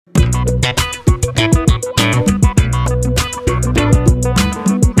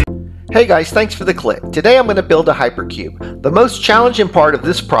Hey guys, thanks for the click. Today I'm going to build a hypercube. The most challenging part of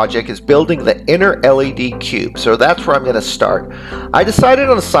this project is building the inner LED cube, so that's where I'm going to start. I decided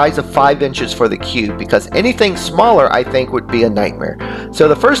on a size of 5 inches for the cube because anything smaller I think would be a nightmare. So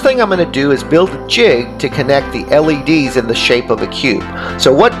the first thing I'm going to do is build a jig to connect the LEDs in the shape of a cube.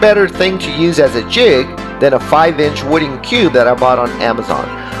 So what better thing to use as a jig than a 5-inch wooden cube that I bought on Amazon.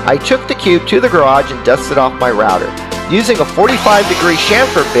 I took the cube to the garage and dusted off my router. Using a 45-degree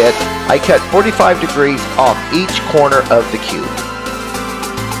chamfer bit, I cut 45 degrees off each corner of the cube.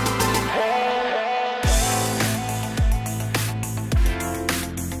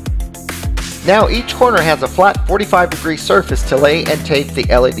 Now each corner has a flat 45-degree surface to lay and tape the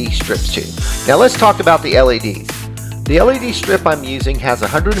LED strips to. Now let's talk about the LEDs. The LED strip I'm using has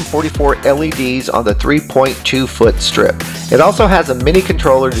 144 LEDs on the 3.2-foot strip. It also has a mini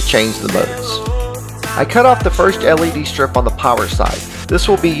controller to change the modes. I cut off the first LED strip on the power side. This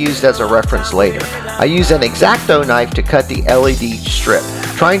will be used as a reference later. I use an X-Acto knife to cut the LED strip,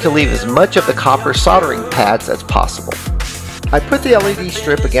 trying to leave as much of the copper soldering pads as possible. I put the LED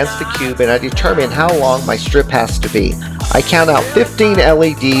strip against the cube and I determine how long my strip has to be. I count out 15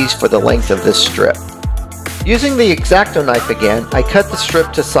 LEDs for the length of this strip. Using the X-Acto knife again, I cut the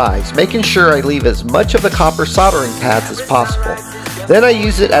strip to size, making sure I leave as much of the copper soldering pads as possible. Then I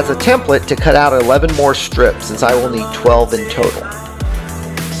use it as a template to cut out 11 more strips, since I will need 12 in total.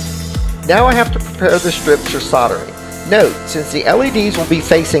 Now I have to prepare the strips for soldering. Note, since the LEDs will be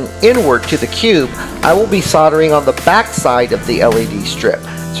facing inward to the cube, I will be soldering on the back side of the LED strip.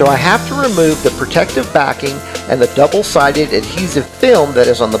 So I have to remove the protective backing and the double-sided adhesive film that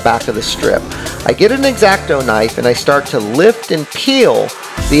is on the back of the strip. I get an X-Acto knife and I start to lift and peel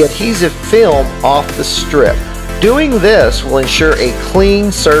the adhesive film off the strip. Doing this will ensure a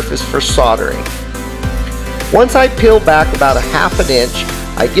clean surface for soldering. Once I peel back about 1/2 inch,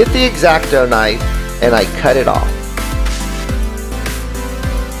 I get the X-Acto knife and I cut it off.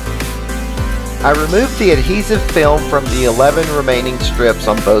 I remove the adhesive film from the 11 remaining strips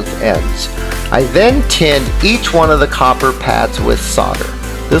on both ends. I then tinned each one of the copper pads with solder.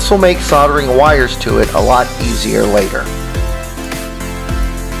 This will make soldering wires to it a lot easier later.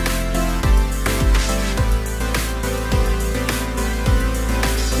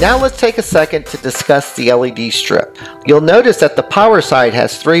 Now let's take a second to discuss the LED strip. You'll notice that the power side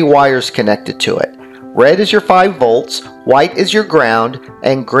has 3 wires connected to it. Red is your 5 volts, white is your ground,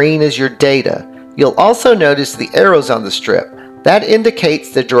 and green is your data. You'll also notice the arrows on the strip. That indicates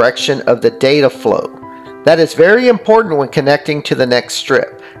the direction of the data flow. That is very important when connecting to the next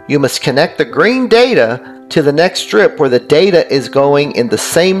strip. You must connect the green data to the next strip where the data is going in the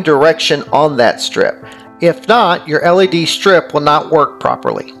same direction on that strip. If not, your LED strip will not work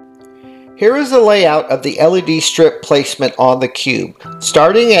properly. Here is the layout of the LED strip placement on the cube.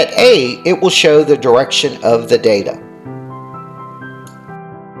 Starting at A, it will show the direction of the data.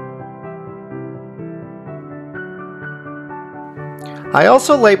 I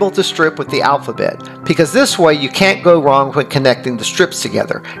also labeled the strip with the alphabet, because this way you can't go wrong when connecting the strips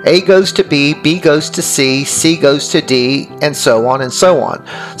together. A goes to B, B goes to C, C goes to D, and so on and so on.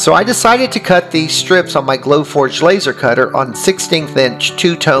 So I decided to cut these strips on my Glowforge laser cutter on 16th inch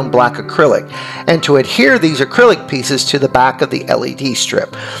 2-tone black acrylic, and to adhere these acrylic pieces to the back of the LED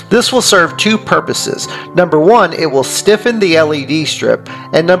strip. This will serve 2 purposes. Number 1, it will stiffen the LED strip,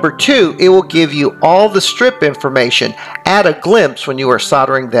 and number 2, it will give you all the strip information at a glimpse when you are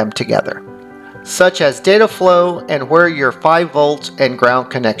soldering them together, such as data flow and where your 5 volts and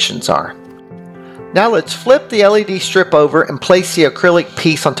ground connections are. Now let's flip the LED strip over and place the acrylic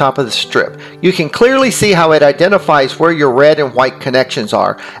piece on top of the strip. You can clearly see how it identifies where your red and white connections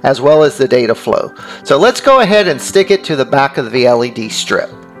are, as well as the data flow. So let's go ahead and stick it to the back of the LED strip.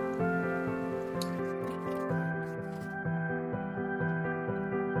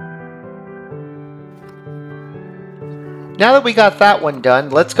 Now that we got that one done,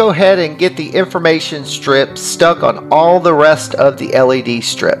 let's go ahead and get the information strips stuck on all the rest of the LED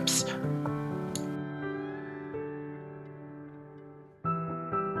strips.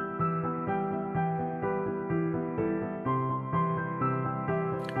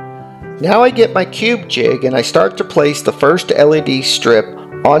 Now I get my cube jig and I start to place the first LED strip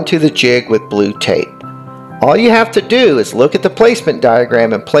onto the jig with blue tape. All you have to do is look at the placement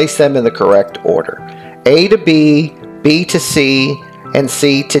diagram and place them in the correct order. A to B, B to C, and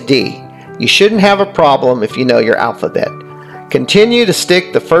C to D. You shouldn't have a problem if you know your alphabet. Continue to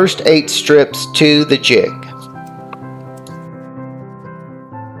stick the first 8 strips to the jig.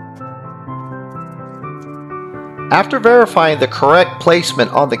 After verifying the correct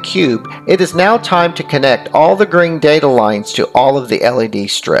placement on the cube, it is now time to connect all the green data lines to all of the LED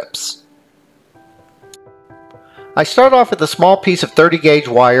strips. I start off with a small piece of 30 gauge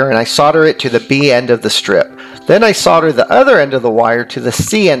wire and I solder it to the B end of the strip. Then I solder the other end of the wire to the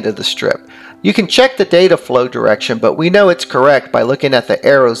C end of the strip. You can check the data flow direction, but we know it's correct by looking at the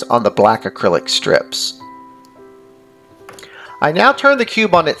arrows on the black acrylic strips. I now turn the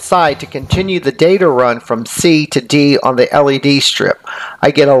cube on its side to continue the data run from C to D on the LED strip.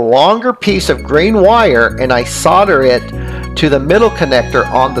 I get a longer piece of green wire and I solder it to the middle connector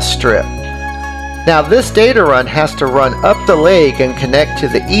on the strip. Now this data run has to run up the leg and connect to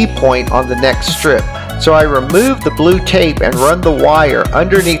the E point on the next strip. So I remove the blue tape and run the wire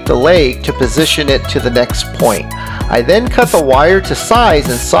underneath the leg to position it to the next point. I then cut the wire to size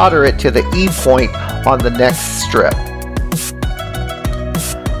and solder it to the E point on the next strip.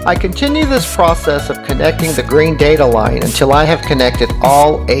 I continue this process of connecting the green data line until I have connected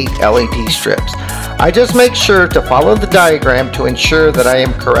all 8 LED strips. I just make sure to follow the diagram to ensure that I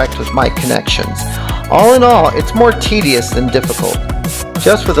am correct with my connections. All in all, it's more tedious than difficult.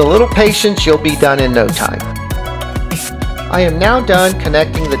 Just with a little patience, you'll be done in no time. I am now done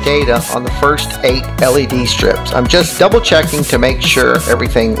connecting the data on the first 8 LED strips. I'm just double checking to make sure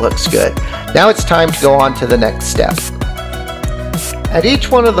everything looks good. Now it's time to go on to the next step. At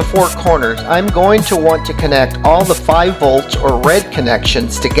each one of the 4 corners, I'm going to want to connect all the 5 volts or red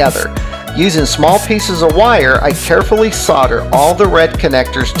connections together. Using small pieces of wire, I carefully solder all the red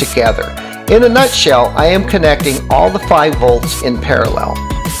connectors together. In a nutshell, I am connecting all the 5 volts in parallel.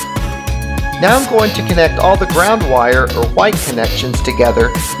 Now I'm going to connect all the ground wire or white connections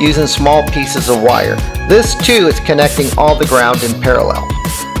together using small pieces of wire. This too is connecting all the ground in parallel.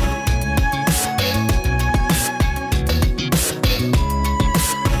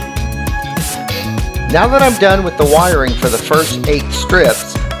 Now that I'm done with the wiring for the first 8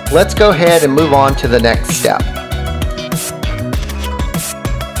 strips, let's go ahead and move on to the next step.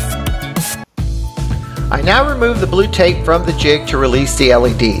 I now remove the blue tape from the jig to release the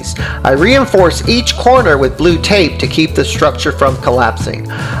LEDs. I reinforce each corner with blue tape to keep the structure from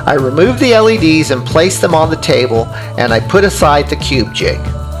collapsing. I remove the LEDs and place them on the table, and I put aside the cube jig.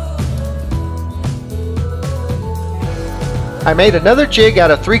 I made another jig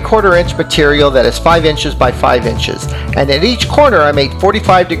out of 3/4 inch material that is 5 inches by 5 inches, and at each corner I made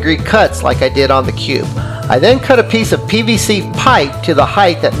 45-degree cuts like I did on the cube. I then cut a piece of PVC pipe to the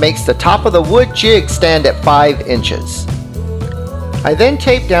height that makes the top of the wood jig stand at 5 inches. I then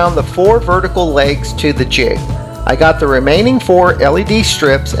taped down the 4 vertical legs to the jig. I got the remaining 4 LED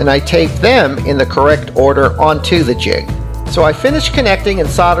strips and I taped them in the correct order onto the jig. So I finished connecting and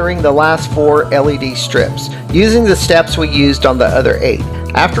soldering the last 4 LED strips, using the steps we used on the other 8.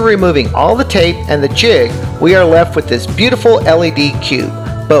 After removing all the tape and the jig, we are left with this beautiful LED cube.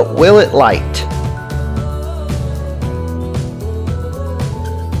 But will it light?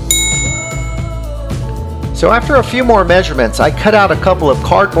 So after a few more measurements, I cut out a couple of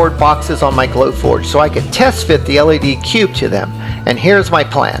cardboard boxes on my Glowforge so I could test fit the LED cube to them. And here's my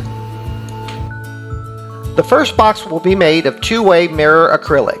plan. The first box will be made of 2-way mirror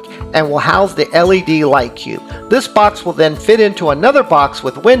acrylic and will house the LED light cube. This box will then fit into another box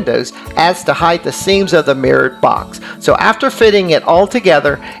with windows as to hide the seams of the mirrored box. So after fitting it all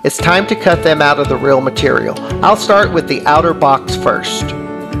together, it's time to cut them out of the real material. I'll start with the outer box first.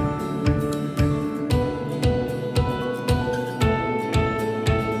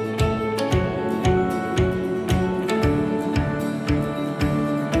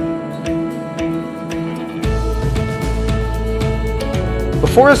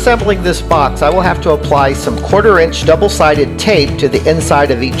 Before assembling this box, I will have to apply some 1/4 inch double-sided tape to the inside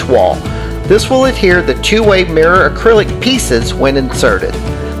of each wall. This will adhere the 2-way mirror acrylic pieces when inserted.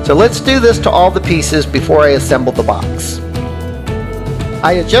 So let's do this to all the pieces before I assemble the box.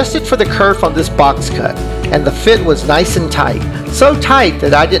 I adjusted for the kerf on this box cut, and the fit was nice and tight. So tight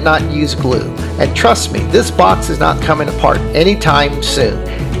that I did not use glue. And trust me, this box is not coming apart anytime soon.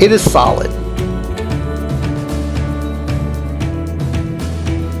 It is solid.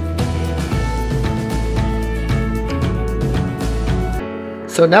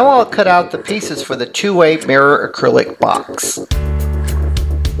 So now I'll cut out the pieces for the 2-way mirror acrylic box.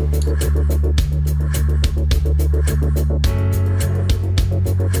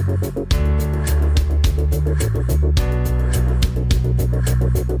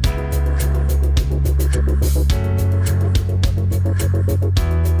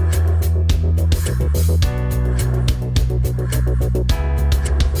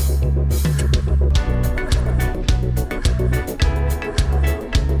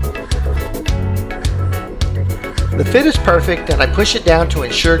 fit is perfect and I push it down to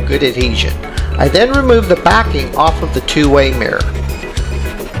ensure good adhesion. I then remove the backing off of the two-way mirror.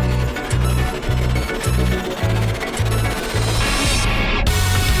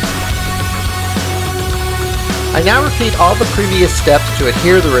 I now repeat all the previous steps to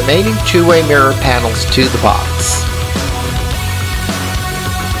adhere the remaining two-way mirror panels to the box.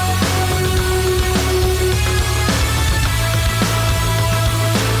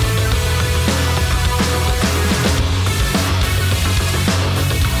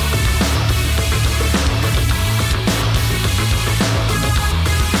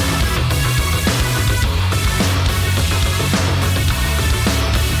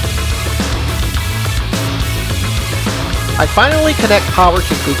 I finally connect power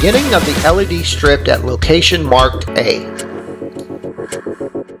to the beginning of the LED strip at location marked A.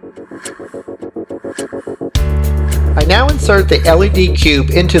 I now insert the LED cube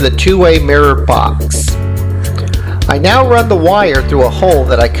into the two-way mirror box. I now run the wire through a hole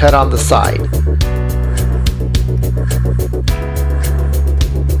that I cut on the side.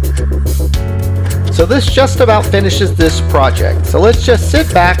 So this just about finishes this project. So let's just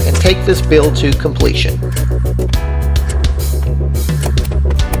sit back and take this build to completion.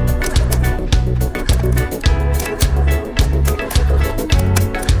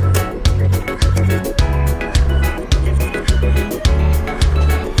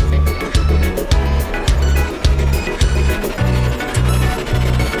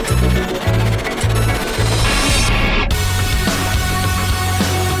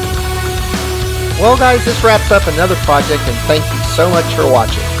 Well guys, this wraps up another project and thank you so much for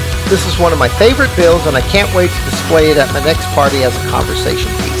watching. This is one of my favorite builds and I can't wait to display it at my next party as a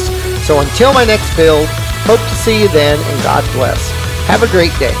conversation piece. So until my next build, hope to see you then and God bless. Have a great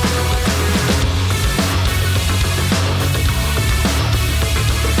day.